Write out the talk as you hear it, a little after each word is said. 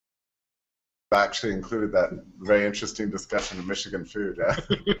actually included that very interesting discussion of Michigan food.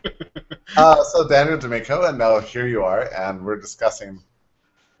 So Daniel D'Amico, and now here you are, and we're discussing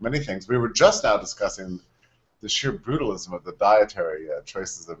many things. We were just now discussing the sheer brutalism of the dietary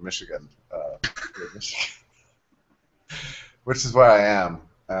choices of Michigan, which is where I am.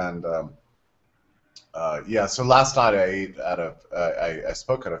 And yeah, so last night I ate at I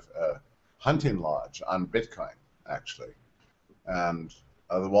spoke at a hunting lodge on Bitcoin, actually, and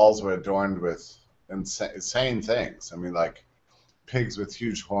the walls were adorned with insane things. I mean, like pigs with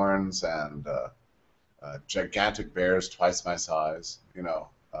huge horns and gigantic bears twice my size.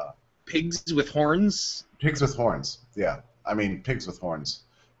 Pigs with horns? Pigs with horns, yeah. I mean, pigs with horns.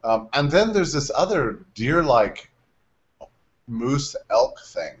 And then there's this other deer-like moose elk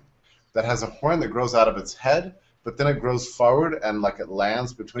thing that has a horn that grows out of its head, but then it grows forward and like it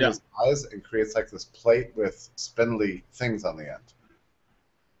lands between its eyes and creates like this plate with spindly things on the end.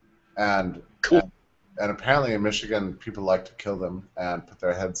 And, cool. and apparently in Michigan, people like to kill them and put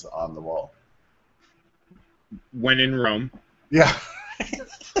their heads on the wall. When in Rome. Yeah.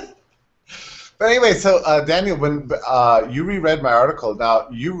 But anyway, so Daniel, when you reread my article, now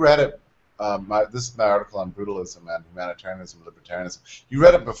you read it, this is my article on brutalism and humanitarianism, libertarianism. You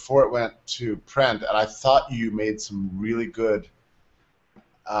read it before it went to print, and I thought you made some really good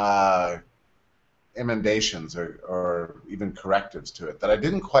emendations or even correctives to it that I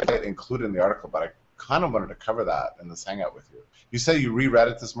didn't quite include in the article, but I kind of wanted to cover that in this hangout with you. You say you reread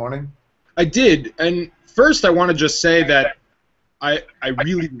it this morning? I did, and first I want to just say that I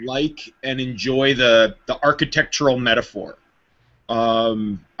really like and enjoy the architectural metaphor.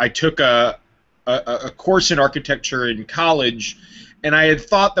 I took a course in architecture in college, and I had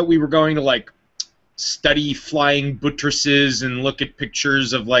thought that we were going to like study flying buttresses and look at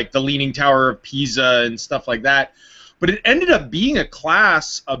pictures of like the Leaning Tower of Pisa and stuff like that. But it ended up being a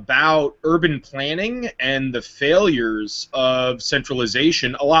class about urban planning and the failures of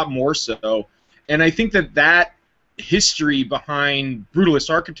centralization, a lot more so. And I think that history behind brutalist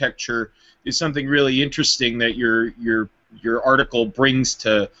architecture is something really interesting that your article brings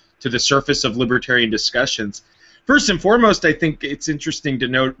to the surface of libertarian discussions. First and foremost, I think it's interesting to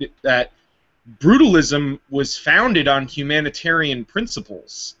note that brutalism was founded on humanitarian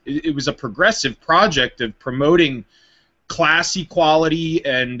principles. It was a progressive project of promoting class equality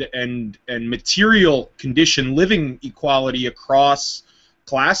and material condition living equality across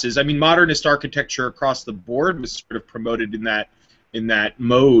classes. I mean, modernist architecture across the board was sort of promoted in that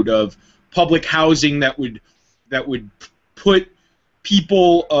mode of public housing that would put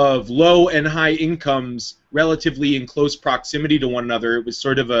people of low and high incomes relatively in close proximity to one another. It was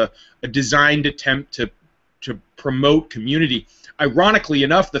sort of a designed attempt to promote community. Ironically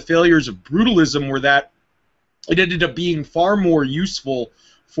enough, the failures of brutalism were that it ended up being far more useful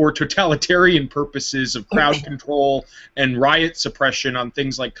for totalitarian purposes of crowd control and riot suppression on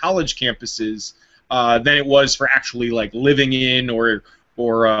things like college campuses than it was for actually like living in or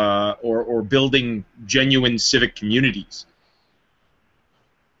building genuine civic communities.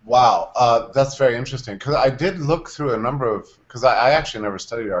 Wow, that's very interesting. Because I did look through a number of, because I actually never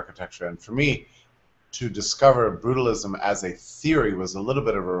studied architecture, and for me to discover brutalism as a theory was a little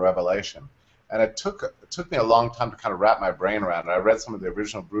bit of a revelation. And it took me a long time to kind of wrap my brain around it. I read some of the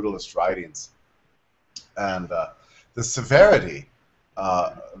original brutalist writings, and the severity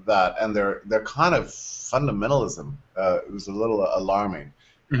that and their kind of fundamentalism it was a little alarming.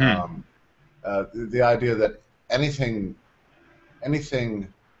 Mm-hmm. The idea that anything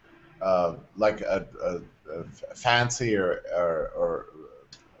like a fancy or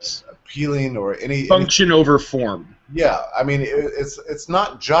appealing or any function over form. Yeah, I mean it's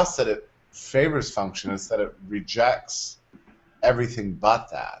not just that it favors function, it's that it rejects everything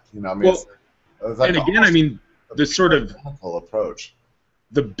but that. I mean, well, it's like and again, I mean, the sort of approach.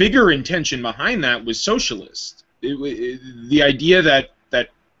 The bigger intention behind that was socialist. The idea that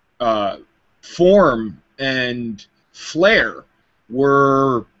form and flair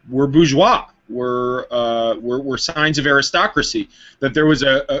were bourgeois, were signs of aristocracy. That there was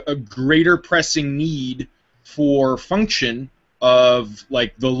a greater pressing need for function of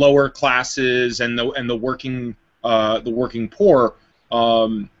like the lower classes and the working poor.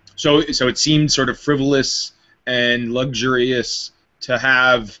 So it seemed sort of frivolous and luxurious to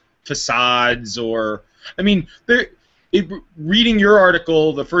have facades or, I mean, reading your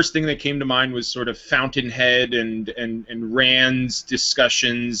article, the first thing that came to mind was sort of Fountainhead and Rand's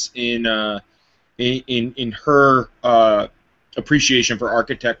discussions in her appreciation for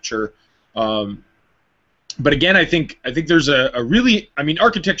architecture. But again, I think there's a really, I mean,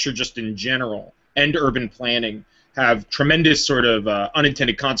 architecture just in general and urban planning have tremendous sort of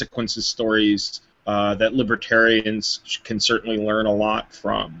unintended consequences stories that libertarians can certainly learn a lot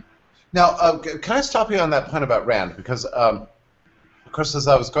from. Now, can I stop you on that point about Rand? Because, of course, as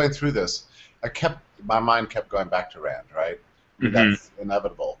I was going through this, my mind kept going back to Rand, right? I mean, that's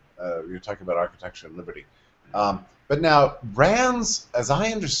inevitable. You're talking about architecture and liberty. But now, as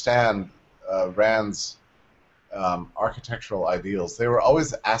I understand Rand's architectural ideals, they were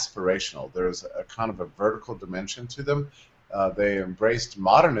always aspirational. There's a kind of a vertical dimension to them. They embraced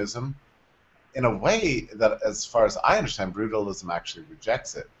modernism in a way that, as far as I understand, brutalism actually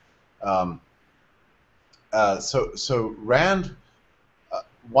rejects it. So Rand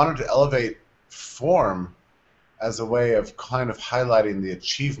wanted to elevate form as a way of kind of highlighting the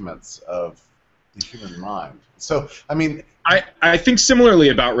achievements of the human mind. So, I mean, I think similarly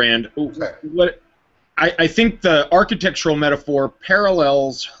about Rand. Okay. I think the architectural metaphor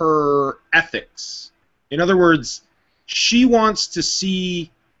parallels her ethics. In other words, she wants to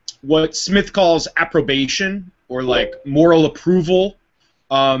see what Smith calls approbation, or like moral approval,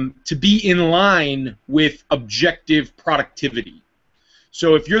 to be in line with objective productivity.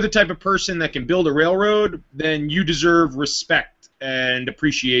 So if you're the type of person that can build a railroad, then you deserve respect and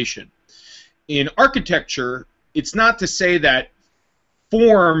appreciation. In architecture, it's not to say that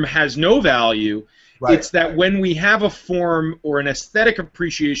form has no value. Right. It's that when we have a form or an aesthetic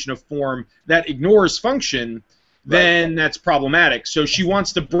appreciation of form that ignores function, then that's problematic. So she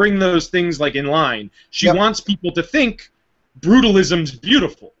wants to bring those things like in line. She wants people to think brutalism's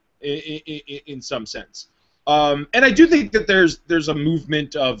beautiful in some sense. And I do think that there's a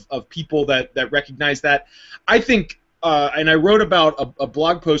movement of people that recognize that. I think, and I wrote about a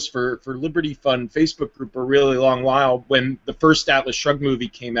blog post for Liberty Fund Facebook group a really long while when the first Atlas Shrugged movie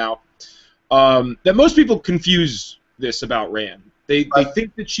came out, that most people confuse this about Rand. They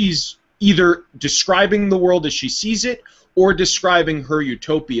think that she's either describing the world as she sees it or describing her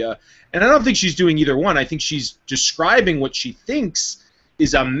utopia. And I don't think she's doing either one. I think she's describing what she thinks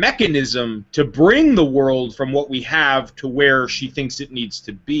is a mechanism to bring the world from what we have to where she thinks it needs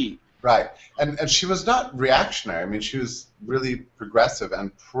to be. Right. And she was not reactionary. I mean, she was really progressive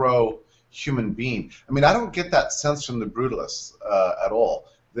and pro-human being. I mean, I don't get that sense from the brutalists at all.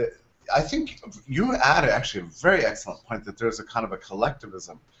 I think you added actually a very excellent point that there's a kind of a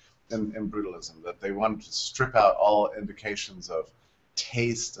collectivism in brutalism, that they wanted to strip out all indications of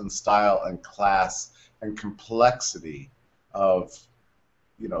taste and style and class and complexity of,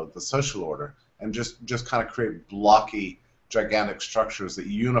 you know, the social order, and just kind of create blocky, gigantic structures that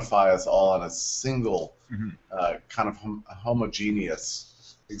unify us all in a single kind of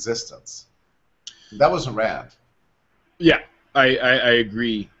homogeneous existence. That wasn't Rand. Yeah, I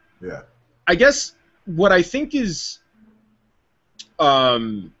agree. Yeah. I guess what I think is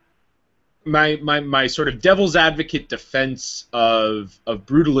my sort of devil's advocate defense of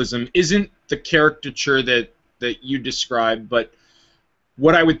brutalism isn't the caricature that you described, but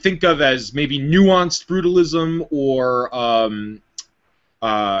what I would think of as maybe nuanced brutalism or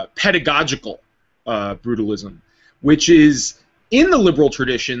pedagogical brutalism, which is, in the liberal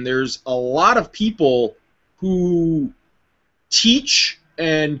tradition, there's a lot of people who teach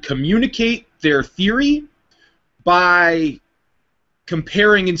and communicate their theory by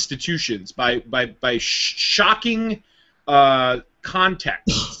comparing institutions, by shocking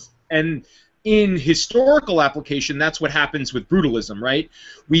contexts. And in historical application, that's what happens with brutalism, right?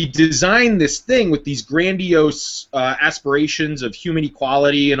 We design this thing with these grandiose aspirations of human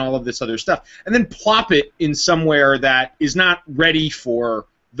equality and all of this other stuff, and then plop it in somewhere that is not ready for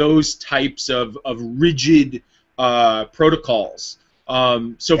those types of rigid protocols.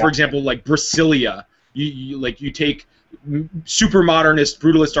 For example, like Brasilia, you take super modernist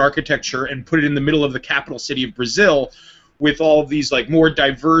brutalist architecture and put it in the middle of the capital city of Brazil, with all of these like more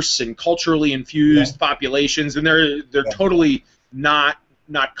diverse and culturally infused populations, and they're totally not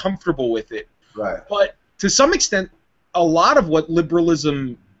comfortable with it. Right. But to some extent, a lot of what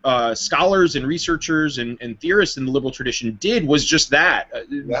liberalism scholars and researchers and theorists in the liberal tradition did was just that.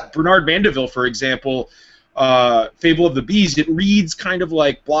 Bernard Mandeville, for example, Fable of the Bees, it reads kind of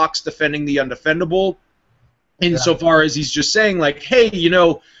like Bloch's Defending the Undefendable, insofar as he's just saying, like, hey, you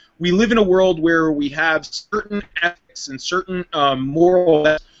know, we live in a world where we have certain ethics and certain moral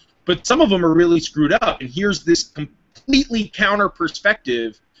ethics, but some of them are really screwed up, and here's this completely counter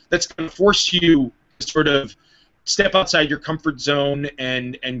perspective that's going to force you to sort of step outside your comfort zone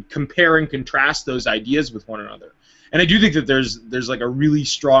and compare and contrast those ideas with one another. And I do think that there's like a really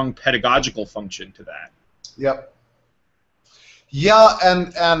strong pedagogical function to that. Yep. Yeah,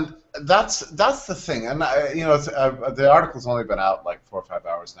 and that's the thing, and you know, the article's only been out like 4 or 5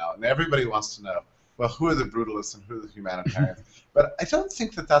 hours now, and everybody wants to know, well, who are the brutalists and who are the humanitarians? But I don't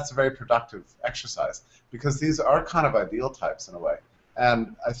think that that's a very productive exercise, because these are kind of ideal types in a way.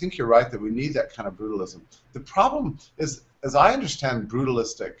 And I think you're right that we need that kind of brutalism. The problem is, as I understand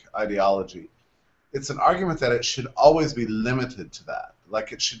brutalistic ideology, it's an argument that it should always be limited to that.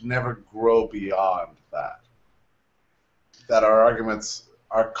 Like it should never grow beyond that. That our arguments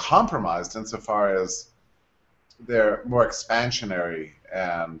are compromised insofar as they're more expansionary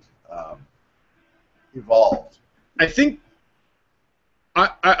and evolved. I think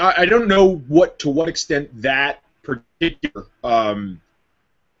I don't know to what extent that particular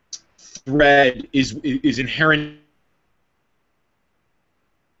thread is inherent.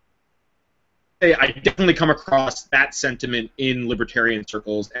 I definitely come across that sentiment in libertarian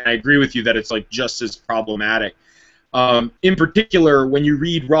circles, and I agree with you that it's like just as problematic. In particular, when you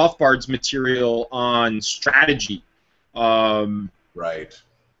read Rothbard's material on strategy, right.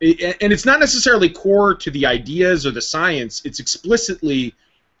 And it's not necessarily core to the ideas or the science. It's explicitly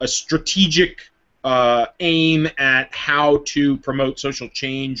a strategic aim at how to promote social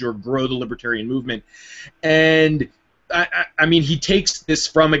change or grow the libertarian movement. And I mean, he takes this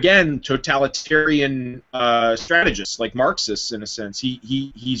from, again, totalitarian strategists like Marxists, in a sense.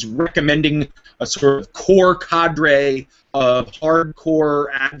 He's recommending a sort of core cadre of hardcore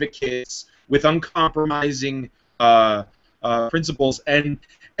advocates with uncompromising principles, and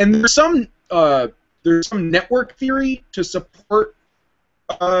there's some network theory to support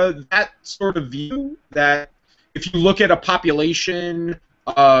that sort of view. That if you look at a population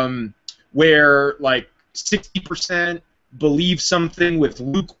where like 60% believe something with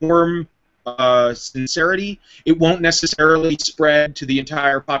lukewarm sincerity, it won't necessarily spread to the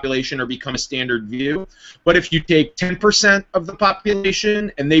entire population or become a standard view. But if you take 10% of the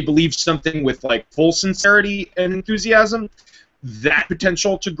population and they believe something with like full sincerity and enthusiasm, that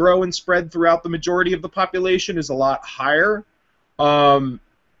potential to grow and spread throughout the majority of the population is a lot higher.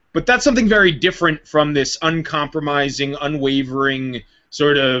 But that's something very different from this uncompromising, unwavering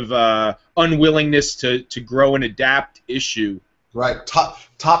sort of unwillingness to grow and adapt issue. Right,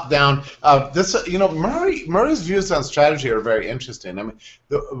 top down. This, you know, Murray's views on strategy are very interesting. I mean,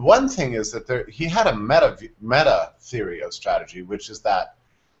 the one thing is that he had a meta theory of strategy, which is that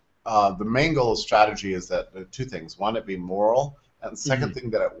the main goal of strategy is that two things: one, it be moral, and the second thing,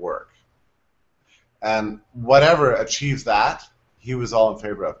 that it work. And whatever achieves that, he was all in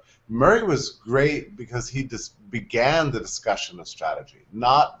favor of. Murray was great because he just began the discussion of strategy,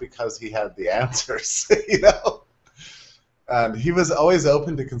 not because he had the answers, you know. And he was always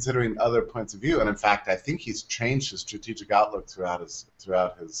open to considering other points of view. And in fact, I think he's changed his strategic outlook throughout his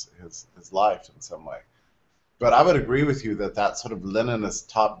life in some way. But I would agree with you that that sort of Leninist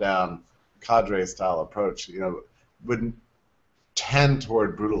top-down cadre-style approach, you know, would tend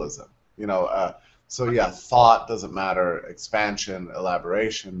toward brutalism, you know. So yeah, thought doesn't matter, expansion,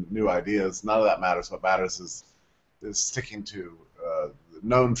 elaboration, new ideas, none of that matters. What matters is sticking to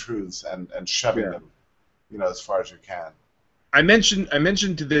known truths and shoving them, you know, as far as you can. I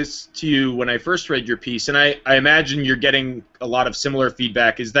mentioned this to you when I first read your piece, and I imagine you're getting a lot of similar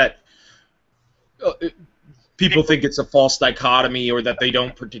feedback, is that people think it's a false dichotomy or that they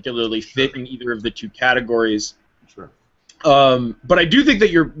don't particularly fit in either of the two categories. Sure. But I do think that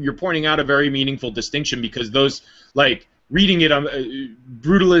you're pointing out a very meaningful distinction, because those, like, reading it,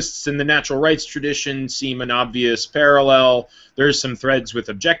 brutalists in the natural rights tradition seem an obvious parallel. There's some threads with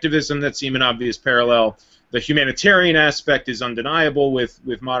objectivism that seem an obvious parallel. The humanitarian aspect is undeniable with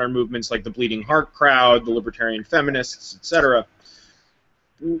modern movements like the Bleeding Heart crowd, the libertarian feminists, etc.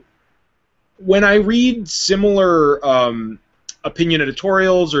 When I read similar opinion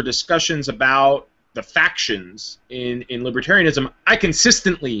editorials or discussions about the factions in libertarianism, I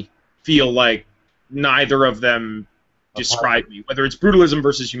consistently feel like neither of them describe me, whether it's brutalism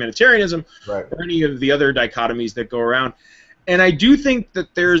versus humanitarianism, right, or any of the other dichotomies that go around. And I do think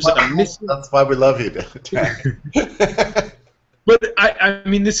that there's a missing... That's why we love you, Dan. But I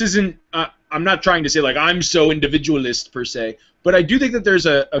mean, this isn't... I'm not trying to say, like, I'm so individualist, per se, but I do think that there's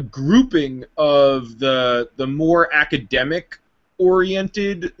a grouping of the more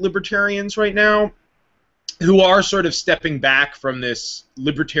academic-oriented libertarians right now who are sort of stepping back from this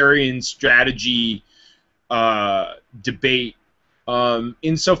libertarian strategy debate,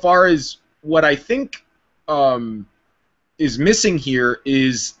 insofar as what I think is missing here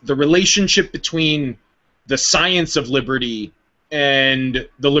is the relationship between the science of liberty and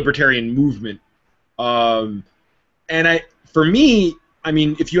the libertarian movement. And for me, I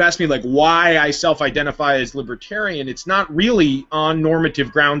mean, if you ask me, like, why I self-identify as libertarian, it's not really on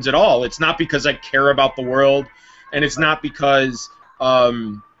normative grounds at all. It's not because I care about the world, and it's not because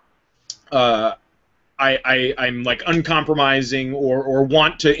I'm like uncompromising or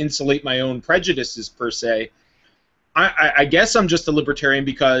want to insulate my own prejudices per se. I guess I'm just a libertarian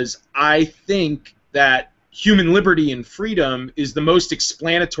because I think that human liberty and freedom is the most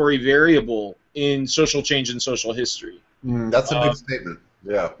explanatory variable in social change and social history. That's a big statement.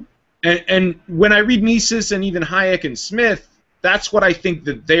 Yeah. And when I read Mises and even Hayek and Smith, that's what I think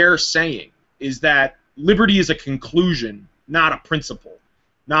that they're saying, is that liberty is a conclusion, not a principle.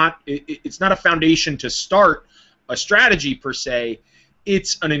 It's not a foundation to start a strategy per se.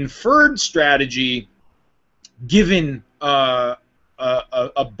 It's an inferred strategy given a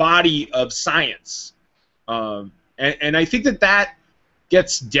body of science. And I think that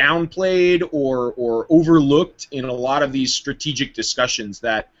gets downplayed or overlooked in a lot of these strategic discussions,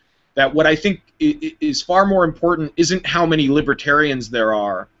 that what I think is far more important isn't how many libertarians there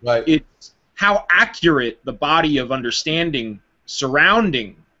are. Right. It's how accurate the body of understanding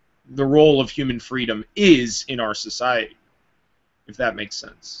surrounding the role of human freedom is in our society, if that makes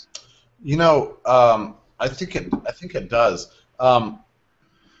sense. You know, I think it does.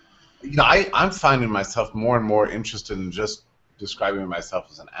 You know, I'm finding myself more and more interested in just describing myself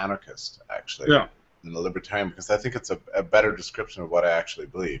as an anarchist, actually, Yeah. than a libertarian, because I think it's a better description of what I actually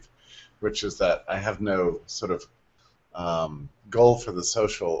believe, which is that I have no sort of goal for the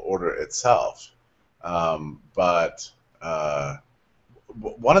social order itself, but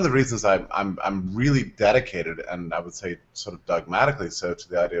one of the reasons I'm really dedicated, and I would say sort of dogmatically so, to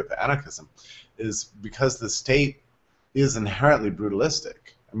the idea of anarchism, is because the state is inherently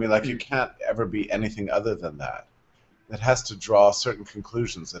brutalistic. I mean, like, you can't ever be anything other than that. It has to draw certain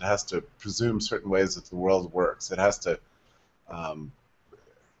conclusions. It has to presume certain ways that the world works. It has to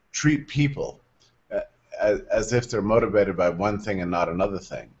treat people as if they're motivated by one thing and not another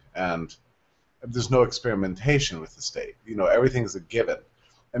thing. And there's no experimentation with the state. You know, everything's a given.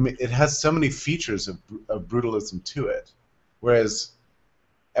 I mean, it has so many features of brutalism to it, whereas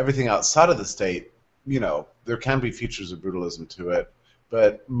everything outside of the state, you know, there can be features of brutalism to it,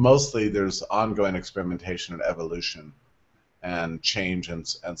 but mostly there's ongoing experimentation and evolution and change and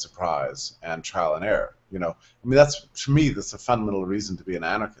surprise and trial and error. You know, I mean, that's, to me, that's a fundamental reason to be an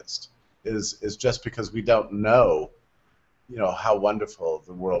anarchist, is just because we don't know, you know, how wonderful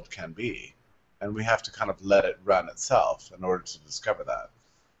the world can be, and we have to kind of let it run itself in order to discover that.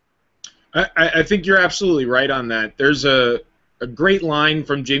 I think you're absolutely right on that. There's a great line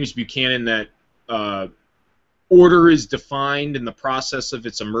from James Buchanan that order is defined in the process of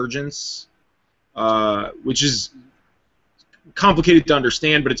its emergence, which is complicated to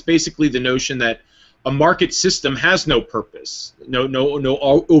understand, but it's basically the notion that a market system has no purpose, no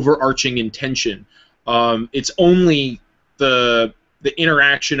overarching intention. It's only the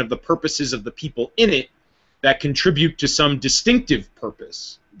interaction of the purposes of the people in it that contribute to some distinctive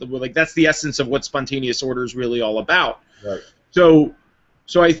purpose. Like, that's the essence of what spontaneous order is really all about. Right. So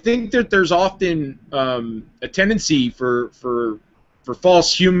I think that there's often a tendency for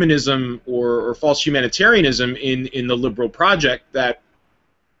false humanism or false humanitarianism in the liberal project. That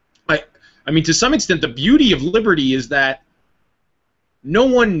I mean, to some extent, the beauty of liberty is that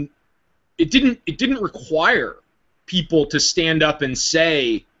it didn't require people to stand up and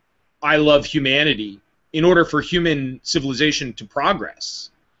say, "I love humanity," in order for human civilization to progress.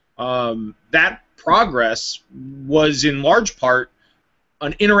 That progress was in large part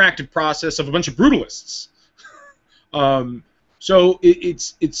an interactive process of a bunch of brutalists. So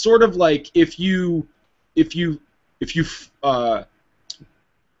it's sort of like if you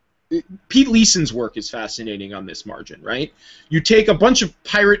Pete Leeson's work is fascinating on this margin, right? You take a bunch of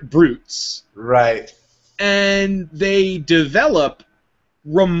pirate brutes, right, and they develop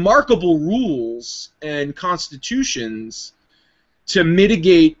remarkable rules and constitutions to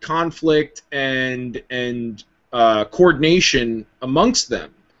mitigate conflict and coordination amongst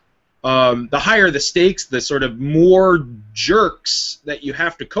them. The higher the stakes, the sort of more jerks that you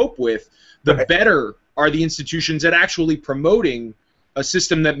have to cope with, the right. better are the institutions at actually promoting a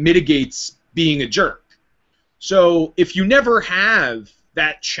system that mitigates being a jerk. So if you never have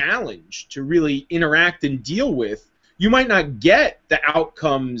that challenge to really interact and deal with, you might not get the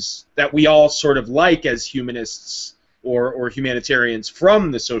outcomes that we all sort of like as humanists or humanitarians from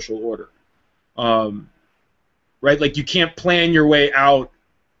the social order. Right? Like, you can't plan your way out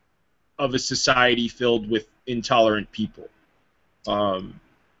of a society filled with intolerant people. Right.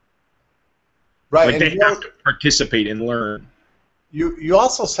 Like, they have to participate and learn. You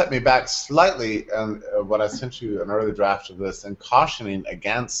also set me back slightly when I sent you an early draft of this, and cautioning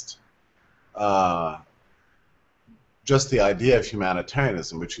against just the idea of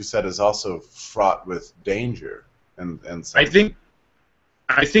humanitarianism, which you said is also fraught with danger. And I think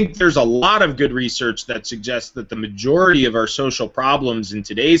I think there's a lot of good research that suggests that the majority of our social problems in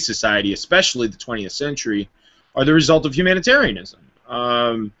today's society, especially the 20th century, are the result of humanitarianism.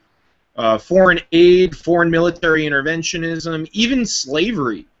 Foreign aid, foreign military interventionism, even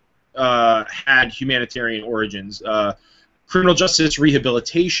slavery had humanitarian origins. Criminal justice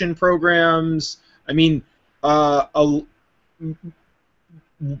rehabilitation programs. I mean, part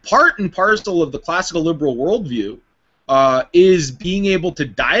and parcel of the classical liberal worldview is being able to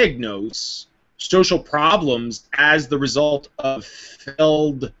diagnose social problems as the result of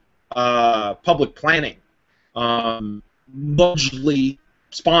failed public planning, largely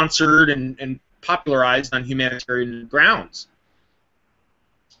sponsored and popularized on humanitarian grounds.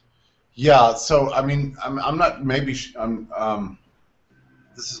 Yeah, so I mean, I'm not maybe this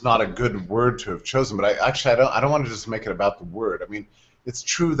is not a good word to have chosen, but I don't want to just make it about the word. I mean, it's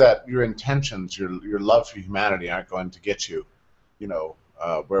true that your intentions, your love for humanity, aren't going to get you,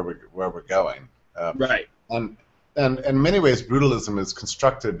 where we're going. Right. And in many ways, brutalism is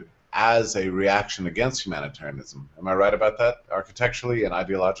constructed as a reaction against humanitarianism. Am I right about that, architecturally and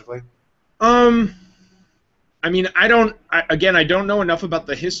ideologically? I mean, I don't know enough about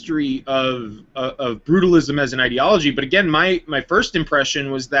the history of brutalism as an ideology, but again, my first impression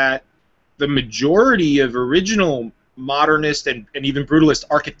was that the majority of original modernist and even brutalist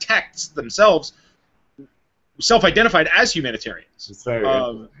architects themselves self-identified as humanitarians,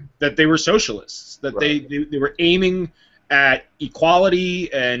 that they were socialists, that Right. they were aiming at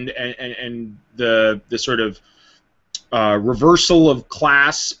equality and the sort of reversal of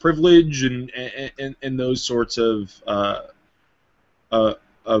class privilege and those sorts of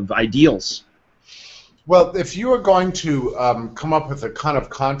ideals. Well, if you are going to come up with a kind of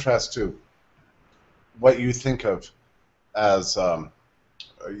contrast to what you think of as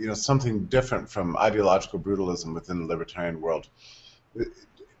something different from ideological brutalism within the libertarian world,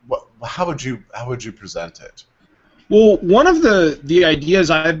 how would you present it? Well, one of the ideas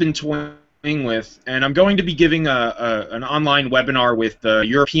I've been toying with, and I'm going to be giving an online webinar with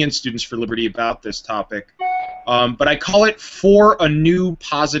European Students for Liberty about this topic, but I call it For a New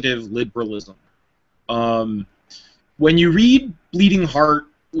Positive Liberalism. When you read Bleeding Heart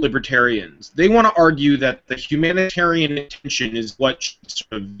libertarians, they want to argue that the humanitarian intention is what should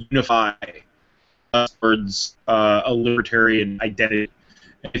sort of unify us towards a libertarian identity.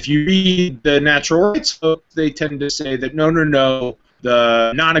 If you read the natural rights folks, they tend to say that no,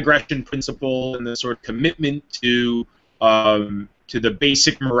 the non-aggression principle and the sort of commitment to the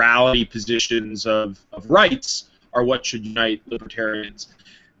basic morality positions of rights are what should unite libertarians.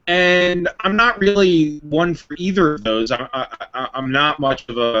 And I'm not really one for either of those. I'm not much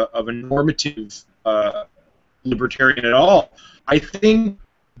of a normative libertarian at all. I think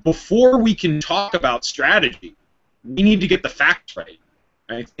before we can talk about strategy, we need to get the facts right.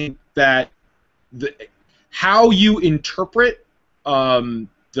 I think that how you interpret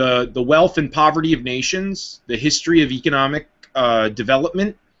the wealth and poverty of nations, the history of economic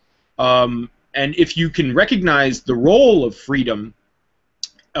development, and if you can recognize the role of freedom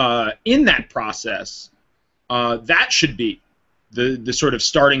in that process, that should be the sort of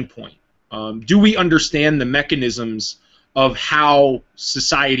starting point. Do we understand the mechanisms of how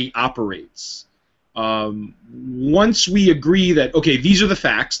society operates? Once we agree that, okay, these are the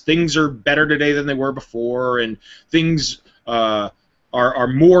facts, things are better today than they were before, and things are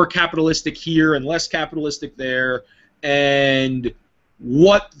more capitalistic here and less capitalistic there, and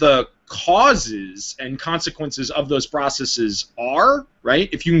what the causes and consequences of those processes are, right?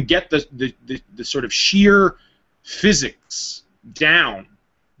 If you can get the sort of sheer physics down,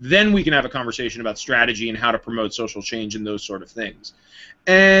 then we can have a conversation about strategy and how to promote social change and those sort of things.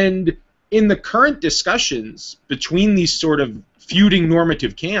 And in the current discussions between these sort of feuding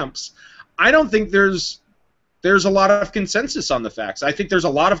normative camps, I don't think there's a lot of consensus on the facts. I think there's a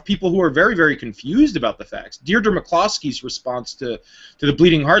lot of people who are very, very confused about the facts. Deirdre McCloskey's response to the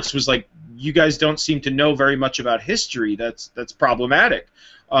Bleeding Hearts was like, you guys don't seem to know very much about history. That's problematic.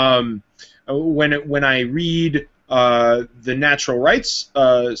 When I read the natural rights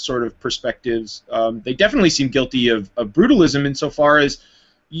sort of perspectives, they definitely seem guilty of brutalism insofar as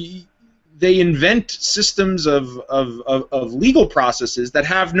they invent systems of legal processes that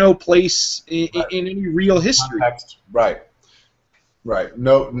have no place in any real history. Context. Right.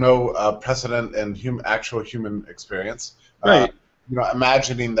 No precedent in actual human experience. Right.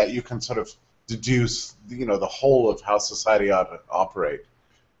 Imagining that you can sort of deduce, the whole of how society ought to operate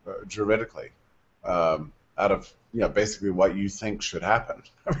juridically out of, basically what you think should happen.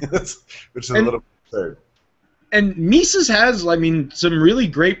 I mean, which is a little absurd. and Mises has, I mean, some really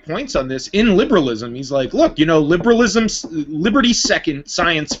great points on this in liberalism. He's like, look, you know, liberalism's liberty second,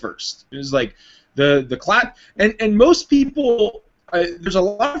 science first. It's like the class, and most people, there's a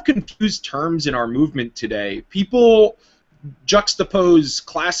lot of confused terms in our movement today. People juxtapose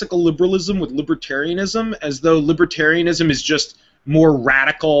classical liberalism with libertarianism as though libertarianism is just more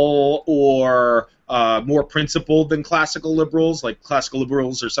radical or more principled than classical liberals, like classical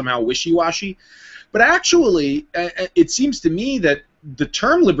liberals are somehow wishy-washy. But actually, it seems to me that the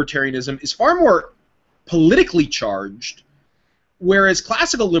term libertarianism is far more politically charged, whereas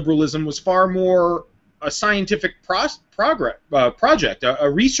classical liberalism was far more a scientific project, a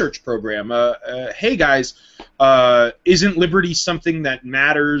research program. Hey guys, isn't liberty something that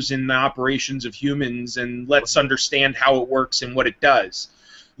matters in the operations of humans, and let's understand how it works and what it does.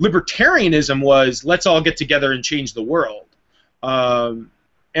 Libertarianism was, let's all get together and change the world. And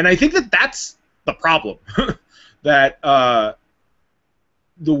I think that that's the problem. That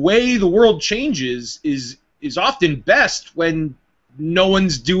the way the world changes is often best when no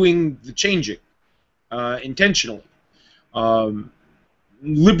one's doing the changing intentionally.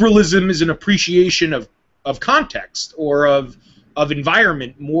 Liberalism is an appreciation of context or of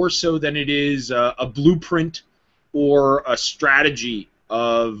environment more so than it is a blueprint or a strategy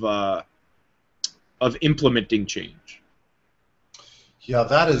of implementing change. Yeah,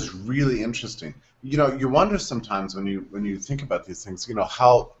 that is really interesting. You know, you wonder sometimes when you think about these things, you know,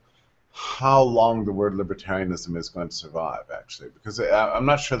 how long the word libertarianism is going to survive, actually, because I'm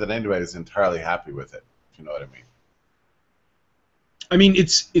not sure that anybody is entirely happy with it, if you know what I mean. I mean,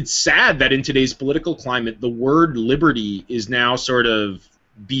 it's sad that in today's political climate, the word liberty is now sort of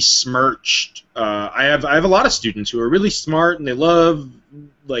besmirched. I have a lot of students who are really smart and they love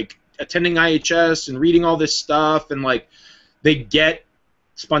like attending IHS and reading all this stuff, and like they get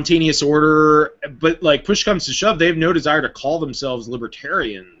spontaneous order, but like push comes to shove, they have no desire to call themselves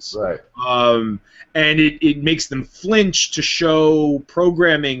libertarians. Right. And it makes them flinch to show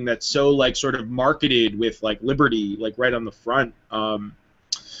programming that's so like sort of marketed with like liberty like right on the front. I mean,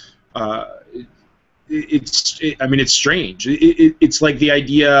 it's strange. It's like the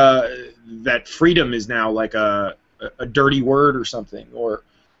idea that freedom is now like a dirty word or something, or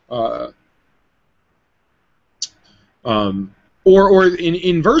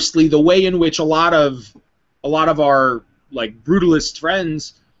inversely, the way in which a lot of our like brutalist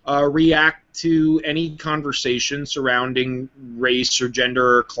friends react to any conversation surrounding race or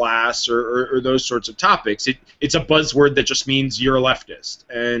gender or class or those sorts of topics. It's a buzzword that just means you're a leftist.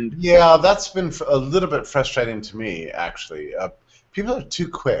 And yeah, that's been a little bit frustrating to me, actually. People are too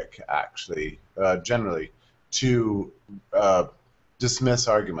quick, actually, generally, to dismiss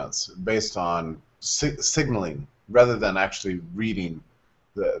arguments based on signaling rather than actually reading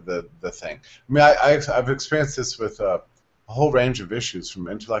the thing. I mean, I've experienced this with a whole range of issues, from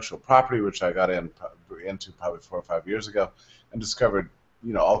intellectual property, which I got into probably 4 or 5 years ago, and discovered,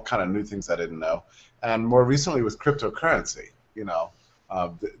 you know, all kind of new things I didn't know, and more recently with cryptocurrency. You know,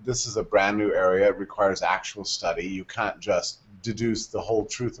 this is a brand new area. It requires actual study. You can't just deduce the whole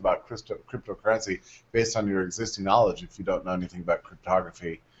truth about cryptocurrency based on your existing knowledge if you don't know anything about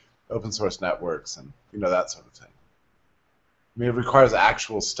cryptography, open source networks, and you know, that sort of thing. I mean, it requires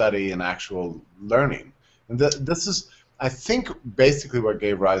actual study and actual learning, and this is, I think, basically what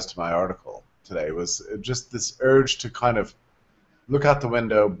gave rise to my article today, was just this urge to kind of look out the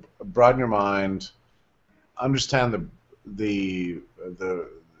window, broaden your mind, understand the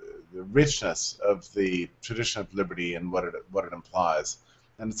richness of the tradition of liberty and what it implies.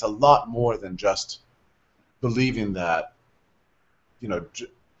 And it's a lot more than just believing that, you know,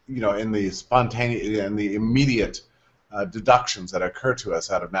 in the spontaneous and the immediate deductions that occur to us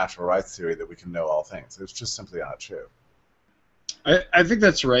out of natural rights theory that we can know all things. It's just simply not true. I think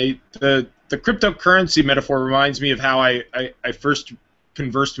that's right. The cryptocurrency metaphor reminds me of how I first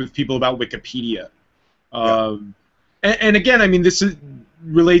conversed with people about Wikipedia. Yeah. And again, I mean, this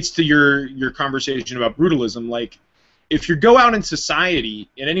relates to your conversation about brutalism. Like, if you go out in society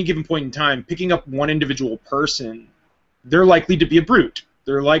at any given point in time, picking up one individual person, they're likely to be a brute.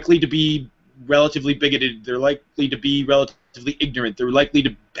 They're likely to be relatively bigoted. They're likely to be relatively ignorant. They're likely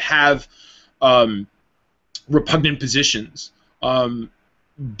to have repugnant positions.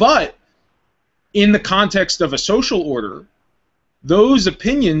 But in the context of a social order, those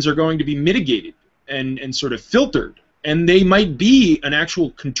opinions are going to be mitigated and sort of filtered, and they might be an actual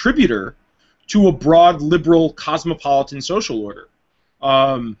contributor to a broad liberal cosmopolitan social order.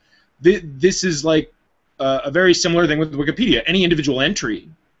 This is like a very similar thing with Wikipedia. Any individual entry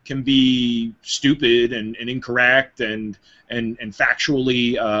can be stupid and incorrect and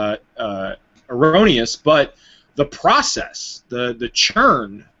factually erroneous, but the process, the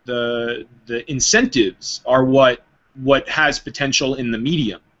churn, the incentives are what has potential in the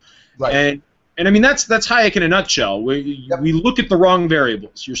medium. Right. And I mean that's Hayek in a nutshell. We look at the wrong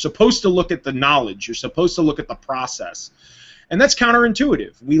variables. You're supposed to look at the knowledge. You're supposed to look at the process. And that's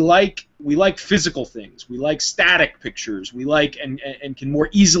counterintuitive. We like physical things. We like static pictures. We like and can more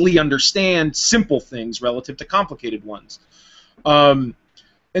easily understand simple things relative to complicated ones. And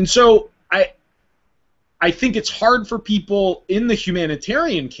so I think it's hard for people in the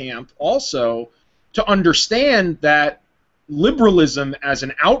humanitarian camp also to understand that liberalism as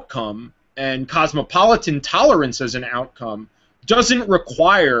an outcome and cosmopolitan tolerance as an outcome doesn't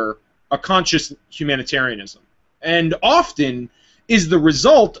require a conscious humanitarianism, and often is the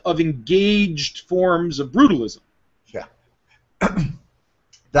result of engaged forms of brutalism. Yeah.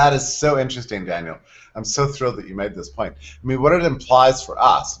 That is so interesting, Daniel. I'm so thrilled that you made this point. I mean, what it implies for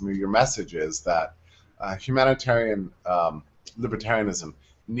us, I mean, your message is that humanitarian libertarianism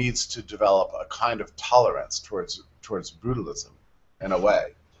needs to develop a kind of tolerance towards brutalism, in a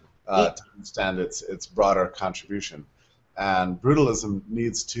way, to understand its broader contribution. And brutalism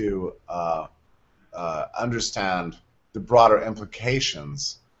needs to understand the broader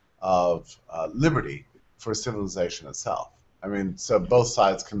implications of liberty for civilization itself. I mean, so both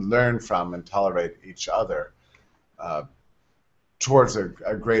sides can learn from and tolerate each other towards a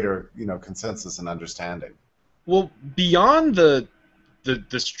greater, consensus and understanding. Well, beyond the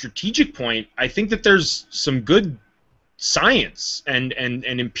strategic point, I think that there's some good science and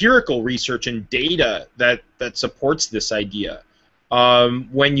empirical research and data that supports this idea.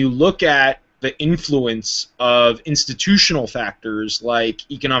 When you look at the influence of institutional factors like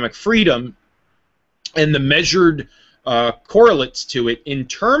economic freedom and the measured correlates to it in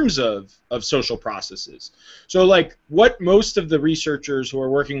terms of social processes. So like what most of the researchers who are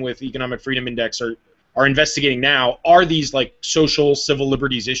working with Economic Freedom Index are investigating now are these like social civil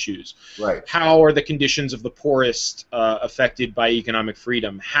liberties issues. Right. How are the conditions of the poorest affected by economic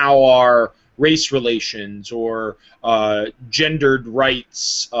freedom? How are race relations or gendered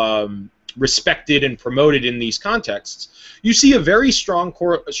rights respected and promoted in these contexts? You see a very strong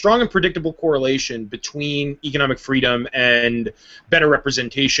and predictable correlation between economic freedom and better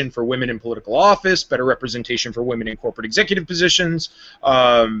representation for women in political office, better representation for women in corporate executive positions,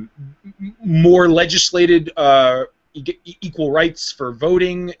 more legislated equal rights for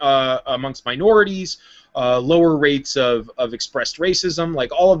voting amongst minorities, lower rates of expressed racism.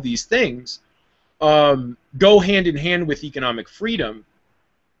 Like all of these things go hand in hand with economic freedom.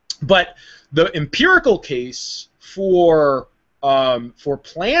 But the empirical case for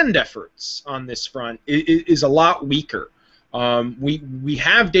planned efforts on this front is a lot weaker. We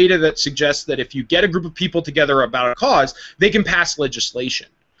have data that suggests that if you get a group of people together about a cause, they can pass legislation.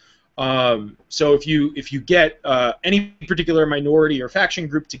 So if you get any particular minority or faction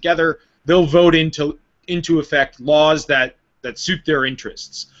group together, they'll vote into effect laws that suit their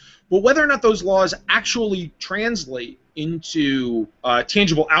interests. But whether or not those laws actually translate into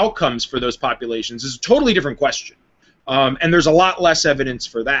tangible outcomes for those populations is a totally different question. And there's a lot less evidence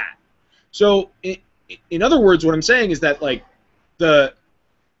for that. So in other words, what I'm saying is that like the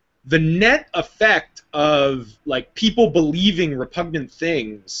net effect of like people believing repugnant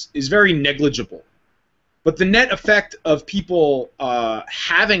things is very negligible. But the net effect of people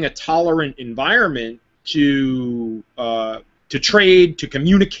having a tolerant environment to trade, to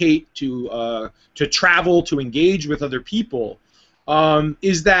communicate, to travel, to engage with other people,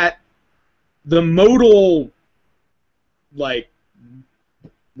 is that the modal, like,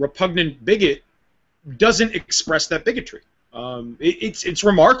 repugnant bigot doesn't express that bigotry. It's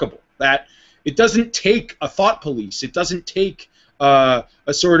remarkable that it doesn't take a thought police. It doesn't take a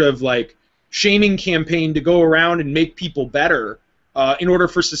sort of like shaming campaign to go around and make people better in order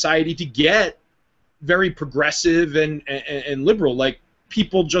for society to get very progressive and liberal. Like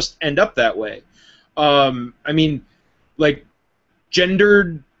people just end up that way. I mean, like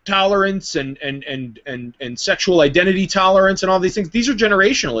gendered tolerance and sexual identity tolerance and all these things. These are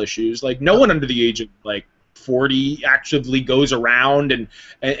generational issues. Like no one under the age of like 40 actively goes around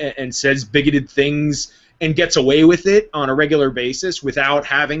and says bigoted things and gets away with it on a regular basis without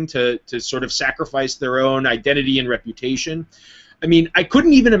having to sort of sacrifice their own identity and reputation. I mean, I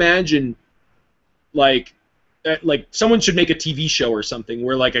couldn't even imagine like someone should make a TV show or something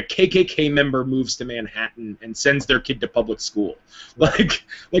where like a KKK member moves to Manhattan and sends their kid to public school. Like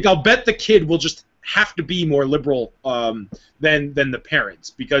I'll bet the kid will just have to be more liberal than the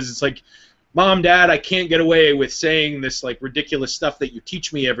parents, because it's like, Mom, Dad, I can't get away with saying this like ridiculous stuff that you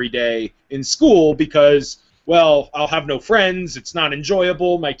teach me every day in school because well, I'll have no friends, it's not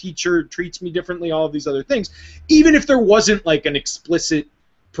enjoyable, my teacher treats me differently, all of these other things, even if there wasn't like an explicit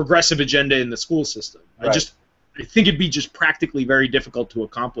progressive agenda in the school system. Right. I think it'd be just practically very difficult to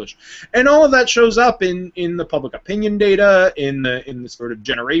accomplish. And all of that shows up in the public opinion data, in the sort of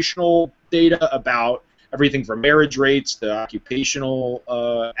generational data about everything from marriage rates to occupational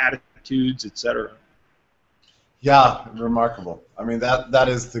attitudes, etc. Yeah, remarkable. I mean, that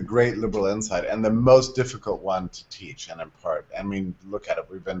is the great liberal insight and the most difficult one to teach and impart. I mean, look at it.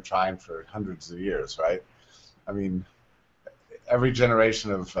 We've been trying for hundreds of years, right? I mean, every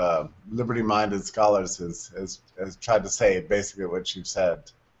generation of liberty-minded scholars has tried to say basically what you've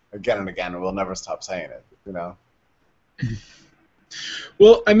said again and again, and we'll never stop saying it, you know?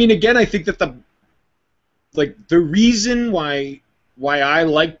 Well, I mean, again, I think that the reason why I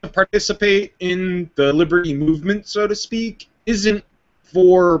like to participate in the liberty movement, so to speak, isn't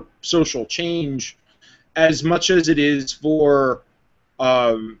for social change as much as it is for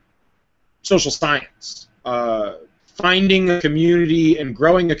social science. Finding a community and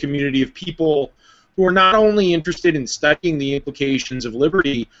growing a community of people who are not only interested in studying the implications of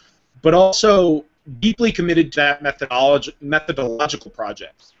liberty, but also deeply committed to that methodological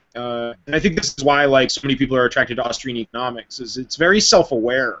project. And I think this is why like so many people are attracted to Austrian economics. Is it's very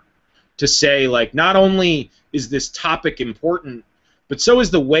self-aware to say like not only is this topic important, but so is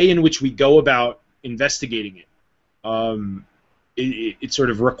the way in which we go about investigating it. It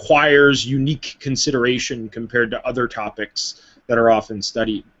sort of requires unique consideration compared to other topics that are often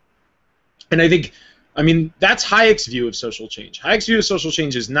studied. And I think, I mean, that's Hayek's view of social change. Hayek's view of social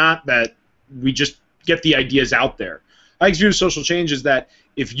change is not that we just get the ideas out there. Hayek's view of social change is that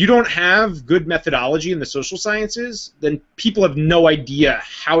if you don't have good methodology in the social sciences, then people have no idea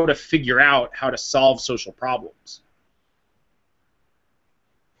how to figure out how to solve social problems.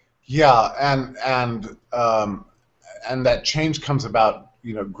 Yeah, and that change comes about,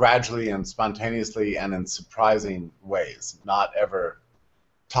 you know, gradually and spontaneously and in surprising ways, not ever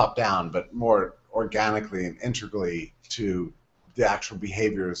top down, but more organically and integrally to the actual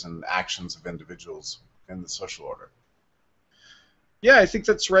behaviors and actions of individuals in the social order. Yeah, I think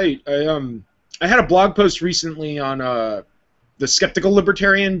that's right. I had a blog post recently on the skeptical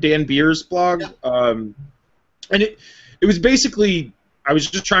libertarian Dan Beer's blog, and it was basically I was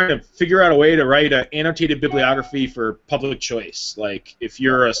just trying to figure out a way to write an annotated bibliography for public choice. Like, if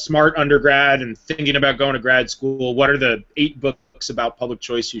you're a smart undergrad and thinking about going to grad school, what are the 8 books about public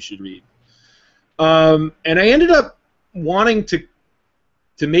choice you should read? And I ended up wanting to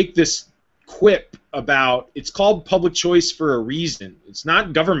make this quip about, it's called public choice for a reason. It's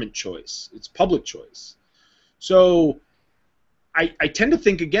not government choice. It's public choice. So I tend to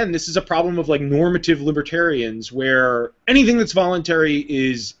think, again, this is a problem of like normative libertarians, where anything that's voluntary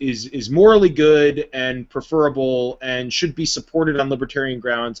is morally good and preferable and should be supported on libertarian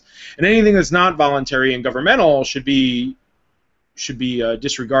grounds, and anything that's not voluntary and governmental should be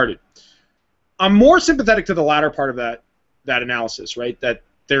disregarded. I'm more sympathetic to the latter part of that analysis, right? That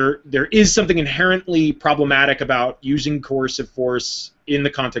there is something inherently problematic about using coercive force in the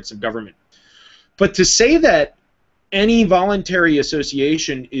context of government. But to say that any voluntary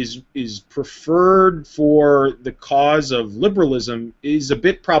association is preferred for the cause of liberalism is a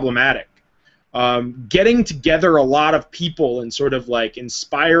bit problematic. Getting together a lot of people and sort of like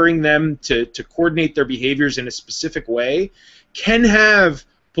inspiring them to coordinate their behaviors in a specific way can have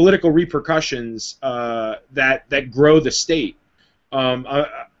political repercussions that grow the state.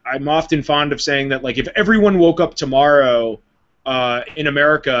 I'm often fond of saying that, like, if everyone woke up tomorrow in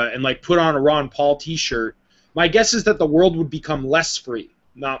America and like put on a Ron Paul T-shirt, my guess is that the world would become less free,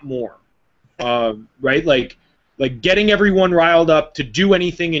 not more. Right? Like getting everyone riled up to do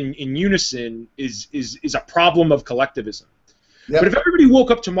anything in unison is a problem of collectivism. Yep. But if everybody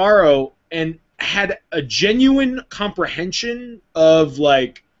woke up tomorrow and had a genuine comprehension of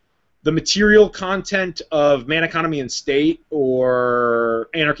like the material content of Man, Economy, and State, or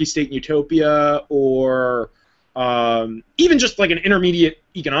Anarchy, State, and Utopia, or even just like an intermediate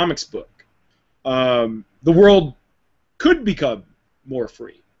economics book, the world could become more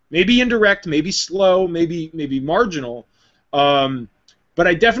free. Maybe indirect, maybe slow, maybe marginal. But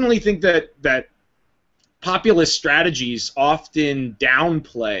I definitely think that populist strategies often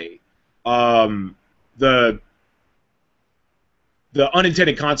downplay the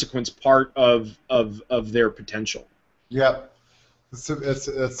unintended consequence part of their potential. Yep,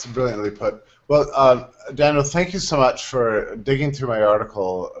 it's brilliantly put. Well, Daniel, thank you so much for digging through my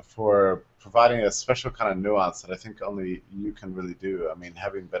article, for providing a special kind of nuance that I think only you can really do. I mean,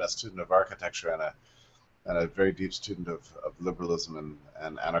 having been a student of architecture and and a very deep student of liberalism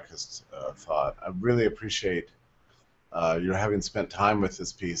and anarchist thought. I really appreciate your having spent time with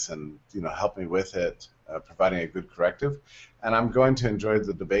this piece and helped me with it, providing a good corrective. And I'm going to enjoy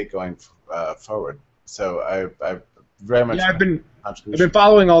the debate going forward. So I very much Yeah, I've been contribution.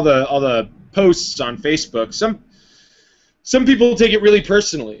 following all the posts on Facebook. Some people take it really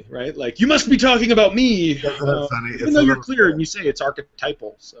personally, right? Like, you must be talking about me, Isn't it funny? even It's though a you're little clear and you say it's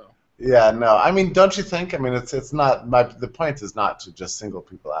archetypal. So Yeah, no. I mean, don't you think? I mean, it's not the point is not to just single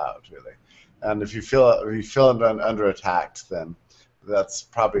people out, really. And if you feel under attacked, then that's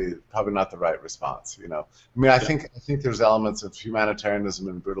probably not the right response. I mean, yeah. I think there's elements of humanitarianism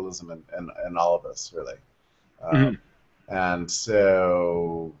and brutalism in all of us, really. Um, Mhm. and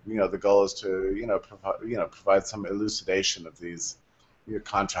so, the goal is to provide some elucidation of these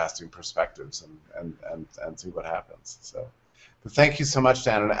contrasting perspectives and see what happens. So. But thank you so much,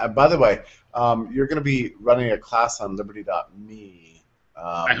 Dan. And by the way, you're going to be running a class on Liberty.me.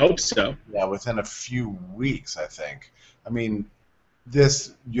 I hope so. Yeah, within a few weeks, I think. I mean,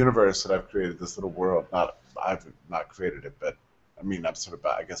 this universe that I've created, this little world, not I've not created it, but I mean, I'm sort of,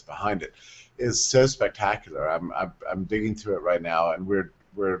 I guess, behind it, is so spectacular. I'm digging through it right now, and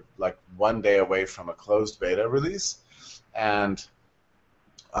we're like one day away from a closed beta release, and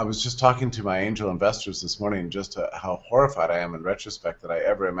I was just talking to my angel investors this morning just how horrified I am in retrospect that I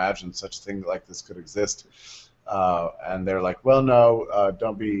ever imagined such a thing like this could exist. And they're like, "Well, no,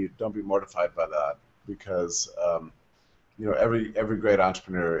 don't be mortified by that because every great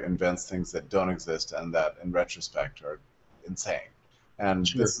entrepreneur invents things that don't exist and that in retrospect are insane. And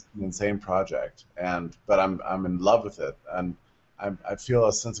Sure. this is an insane project. But I'm in love with it, and I feel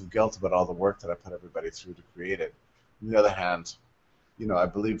a sense of guilt about all the work that I put everybody through to create it. On the other hand, I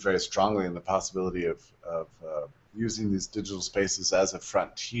believe very strongly in the possibility of using these digital spaces as a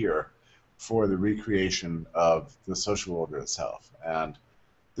frontier for the recreation of the social order itself. And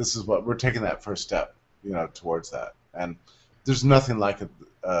this is what we're taking that first step, towards that. And there's nothing like it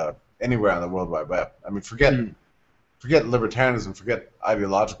anywhere on the World Wide Web. I mean, Mm. forget libertarianism, forget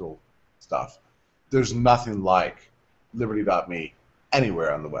ideological stuff. There's nothing like Liberty.me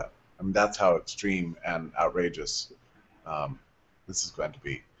anywhere on the web. I mean, that's how extreme and outrageous um, this is going to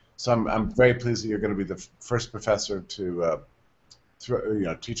be. So I'm very pleased that you're going to be the first professor to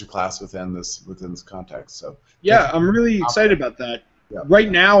teach a class within this context. So thank Yeah, you. I'm really excited about that. Yeah.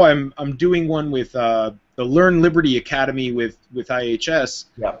 Right now, I'm doing one with the Learn Liberty Academy with IHS.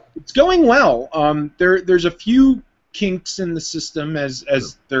 Yeah. It's going well. There's a few kinks in the system as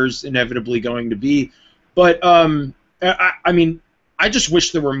there's inevitably going to be, but I mean, I just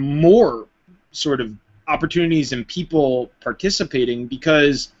wish there were more sort of opportunities and people participating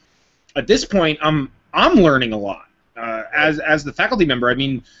because at this point I'm learning a lot as the faculty member. I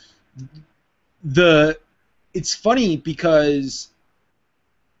mean, the it's funny because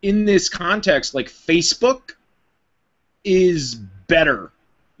in this context, like, Facebook is better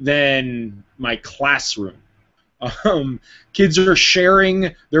than my classroom. Kids are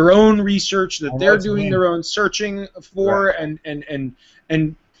sharing their own research that I know they're what you doing mean. their own searching for, Right.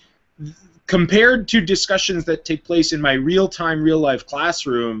 and compared to discussions that take place in my real-time, real-life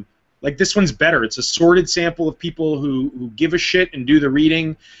classroom, like, this one's better. It's a sorted sample of people who give a shit and do the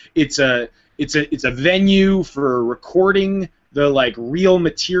reading. It's a venue for recording the, like, real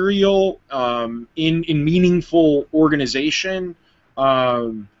material in meaningful organization.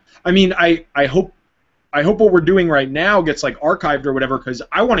 I mean, I hope what we're doing right now gets, like, archived or whatever, because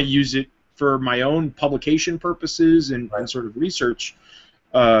I want to use it for my own publication purposes and Right. sort of research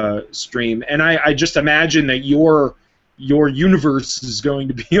stream. And I just imagine that your universe is going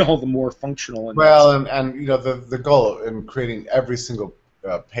to be all the more functional in that. Well, and the goal in creating every single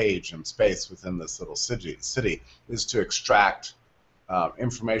page and space within this little city is to extract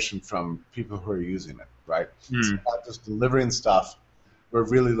information from people who are using it, right? So Hmm. not just delivering stuff. We're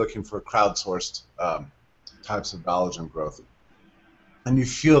really looking for crowdsourced types of knowledge and growth. And you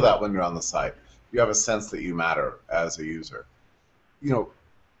feel that when you're on the site. You have a sense that you matter as a user, you know,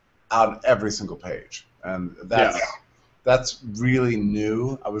 on every single page. And Yeah. that's really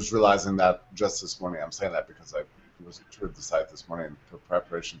new. I was realizing that just this morning. I'm saying that because I was toured the site this morning for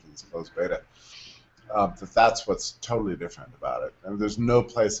preparation for this closed beta. That's what's totally different about it. And there's no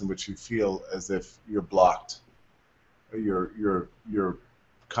place in which you feel as if you're blocked. Your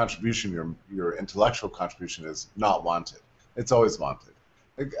contribution, your intellectual contribution is not wanted. It's always wanted.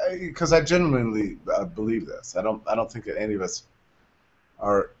 Because I genuinely believe this. I don't think that any of us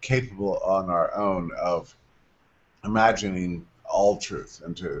are capable on our own of imagining all truth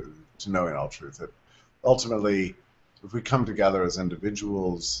and to knowing all truth. That ultimately, if we come together as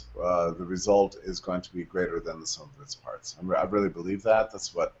individuals, the result is going to be greater than the sum of its parts. I really believe that.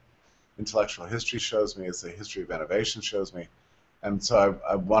 That's what intellectual history shows me. It's the history of innovation shows me. And so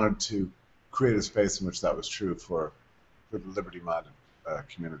I wanted to create a space in which that was true for the liberty-minded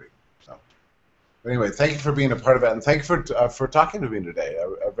community. So anyway, thank you for being a part of it, and thank you for talking to me today.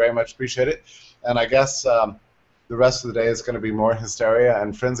 I very much appreciate it. And I guess the rest of the day is going to be more hysteria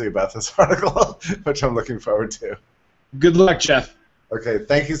and frenzy about this article, which I'm looking forward to. Good luck, Jeff. Okay,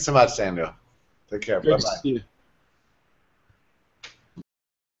 thank you so much, Daniel. Take care. Good Bye-bye. to see you.